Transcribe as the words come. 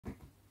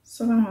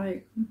Assalamu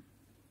alaikum.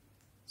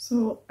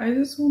 So I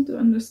just want to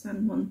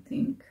understand one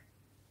thing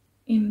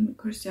in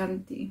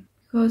Christianity,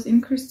 because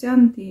in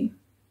Christianity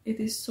it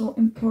is so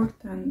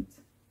important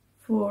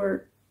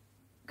for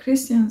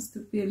Christians to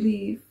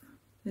believe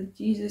that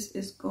Jesus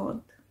is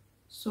God.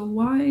 So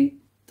why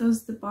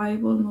does the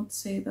Bible not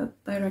say that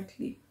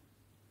directly?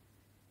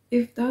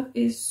 If that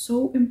is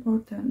so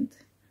important,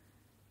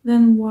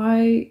 then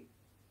why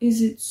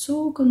is it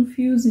so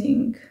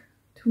confusing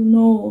to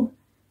know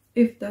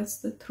if that's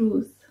the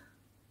truth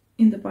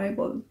in the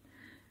Bible?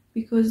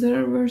 Because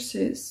there are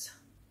verses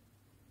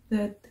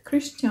that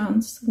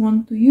Christians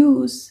want to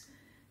use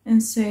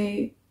and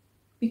say,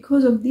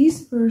 because of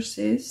these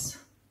verses,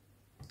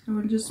 I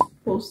will just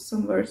post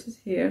some verses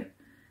here.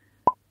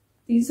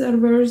 These are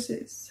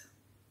verses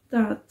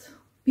that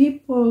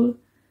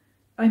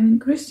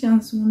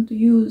Christians want to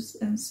use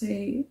and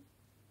say,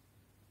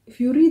 if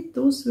you read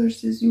those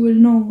verses, you will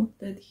know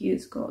that he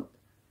is God.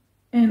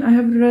 And I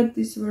have read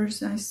this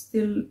verse and I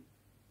still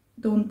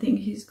don't think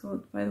he's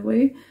God, by the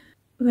way.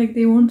 Like,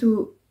 they want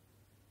to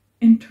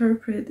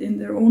interpret in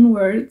their own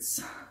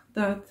words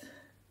that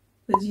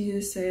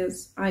Jesus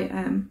says, I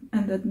am,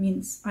 and that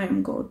means I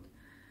am God.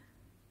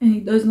 And he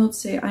does not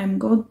say I am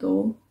God,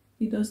 though.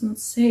 He does not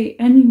say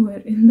anywhere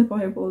in the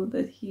Bible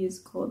that he is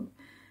God.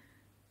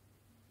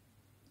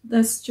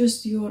 That's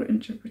just your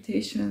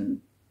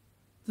interpretation.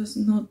 Does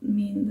not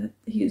mean that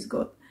he is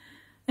God.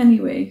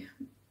 Anyway,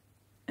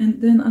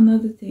 and then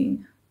another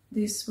thing,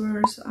 this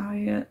verse,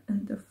 I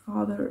and the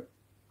Father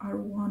are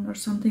one, or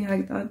something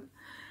like that.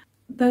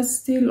 That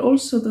still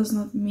also does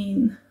not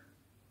mean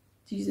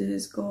Jesus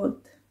is God.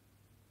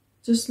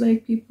 Just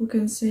like people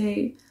can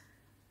say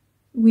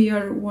we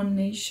are one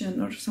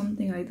nation or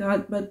something like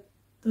that, but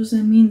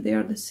doesn't mean they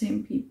are the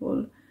same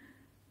people.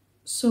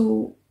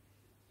 So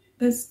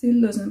that still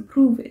doesn't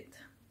prove it.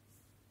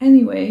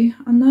 Anyway,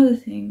 another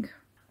thing,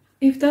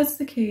 if that's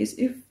the case,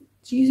 if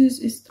Jesus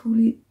is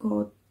truly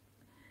God,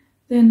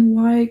 then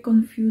why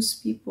confuse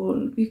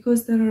people?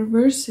 Because there are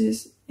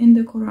verses in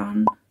the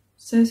Quran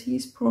says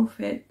he's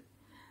prophet.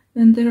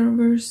 Then there are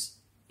verses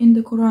in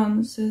the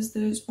Quran says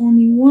there is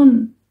only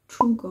one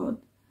true God.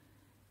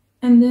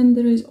 And then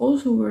there is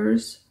also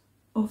verse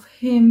of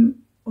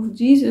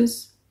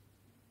Jesus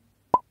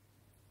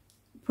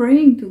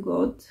praying to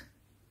God,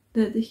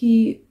 that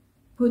he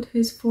put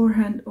his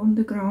forehead on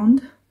the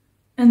ground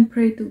and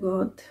prayed to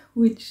God,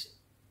 which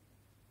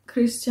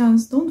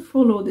Christians don't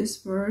follow this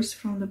verse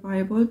from the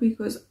Bible,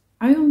 because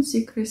I don't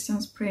see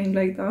Christians praying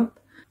like that.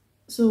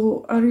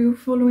 So are you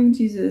following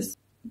Jesus,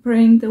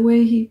 praying the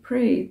way he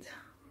prayed?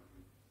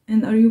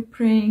 And are you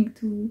praying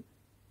to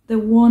the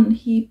one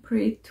he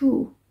prayed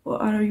to?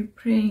 Or are you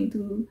praying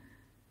to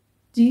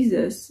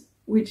Jesus,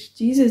 which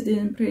Jesus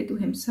didn't pray to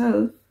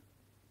himself?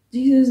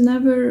 Jesus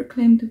never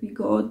claimed to be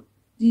God.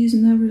 Jesus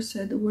never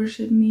said,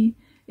 worship me.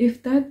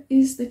 If that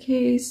is the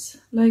case,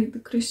 like the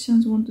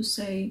Christians want to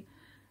say,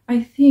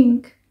 I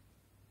think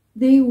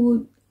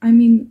the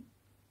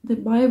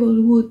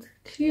Bible would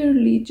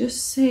clearly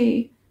just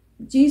say,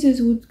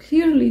 Jesus would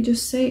clearly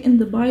just say in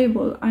the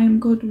Bible, I am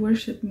God,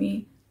 worship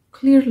me,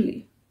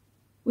 clearly,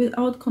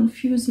 without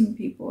confusing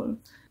people,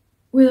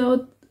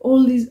 without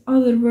all these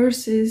other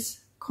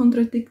verses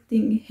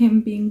contradicting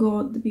him being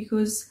God,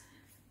 because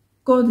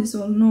God is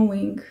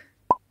all-knowing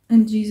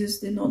and Jesus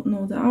did not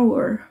know the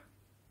hour.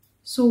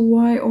 So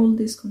why all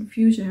this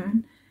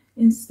confusion?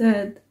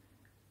 Instead,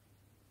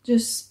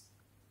 just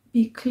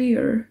be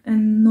clear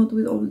and not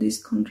with all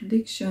these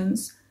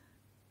contradictions.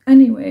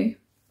 Anyway,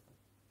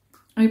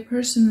 I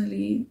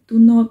personally do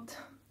not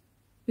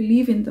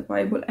believe in the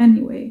Bible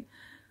anyway.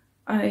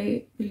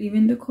 I believe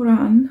in the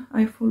Quran.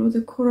 I follow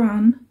the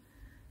Quran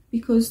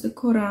because the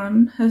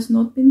Quran has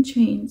not been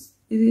changed.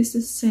 It is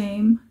the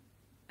same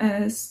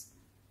as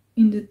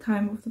in the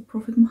time of the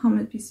Prophet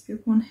Muhammad, peace be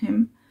upon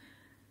him.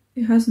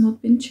 It has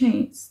not been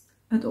changed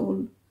at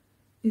all.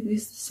 It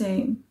is the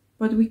same.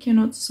 But we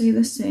cannot say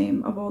the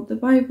same about the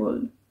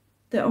Bible.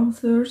 The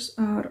authors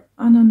are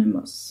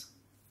anonymous.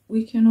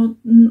 We don't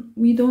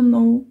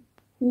know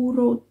who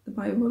wrote the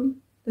Bible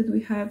that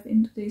we have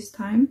in today's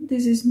time.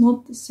 This is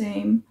not the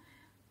same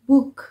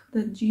book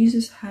that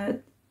Jesus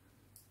had.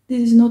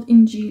 This is not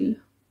Injil.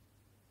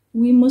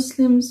 We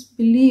Muslims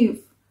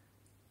believe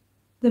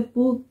the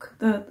book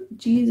that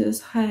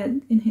Jesus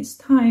had in his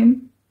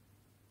time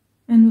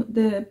and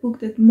the book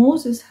that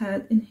Moses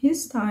had in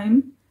his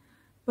time,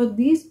 but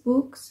these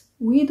books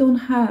we don't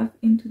have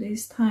in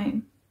today's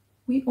time.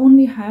 We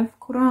only have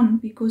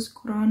Quran because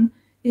Quran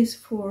is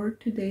for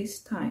today's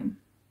time.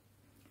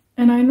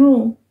 And I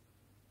know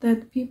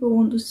that people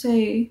want to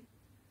say,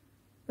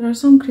 there are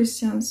some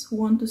Christians who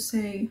want to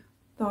say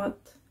that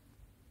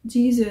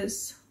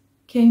Jesus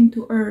came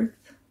to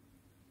earth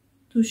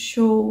to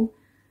show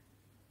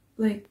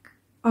like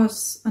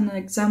us an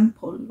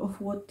example of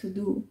what to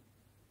do.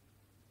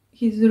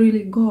 He's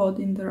really God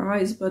in their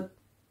eyes, but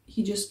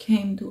he just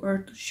came to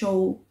earth to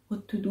show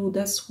what to do.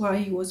 That's why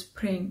he was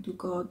praying to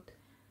God.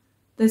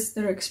 That's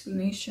their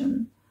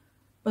explanation.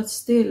 But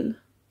still,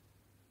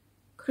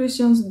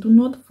 Christians do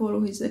not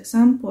follow his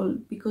example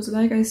because,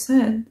 like I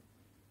said,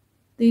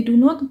 they do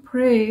not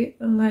pray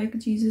like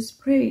Jesus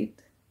prayed.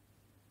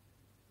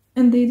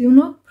 And they do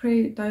not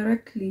pray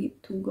directly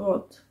to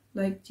God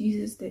like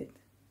Jesus did.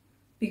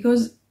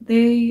 Because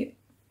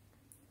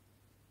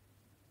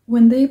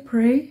when they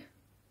pray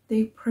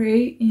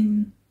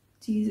in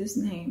Jesus'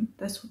 name.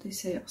 That's what they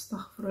say,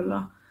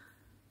 astaghfirullah.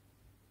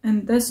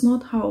 And that's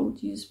not how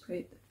Jesus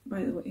prayed,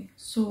 by the way.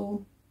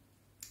 So,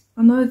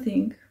 another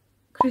thing,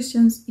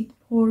 Christians eat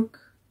pork,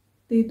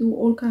 they do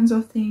all kinds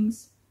of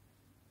things.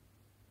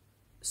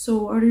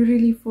 So, are you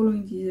really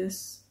following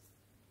Jesus?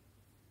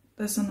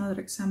 That's another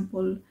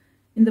example.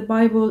 In the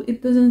Bible,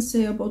 it doesn't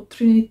say about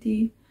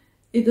Trinity.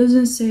 It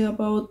doesn't say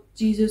about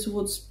Jesus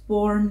was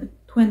born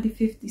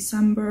 25th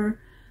December.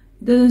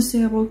 It doesn't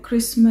say about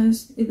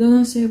Christmas. It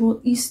doesn't say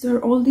about Easter.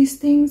 All these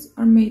things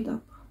are made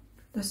up.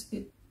 That's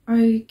it.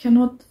 I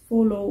cannot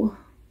follow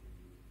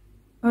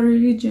a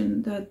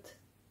religion that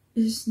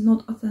is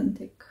not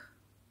authentic.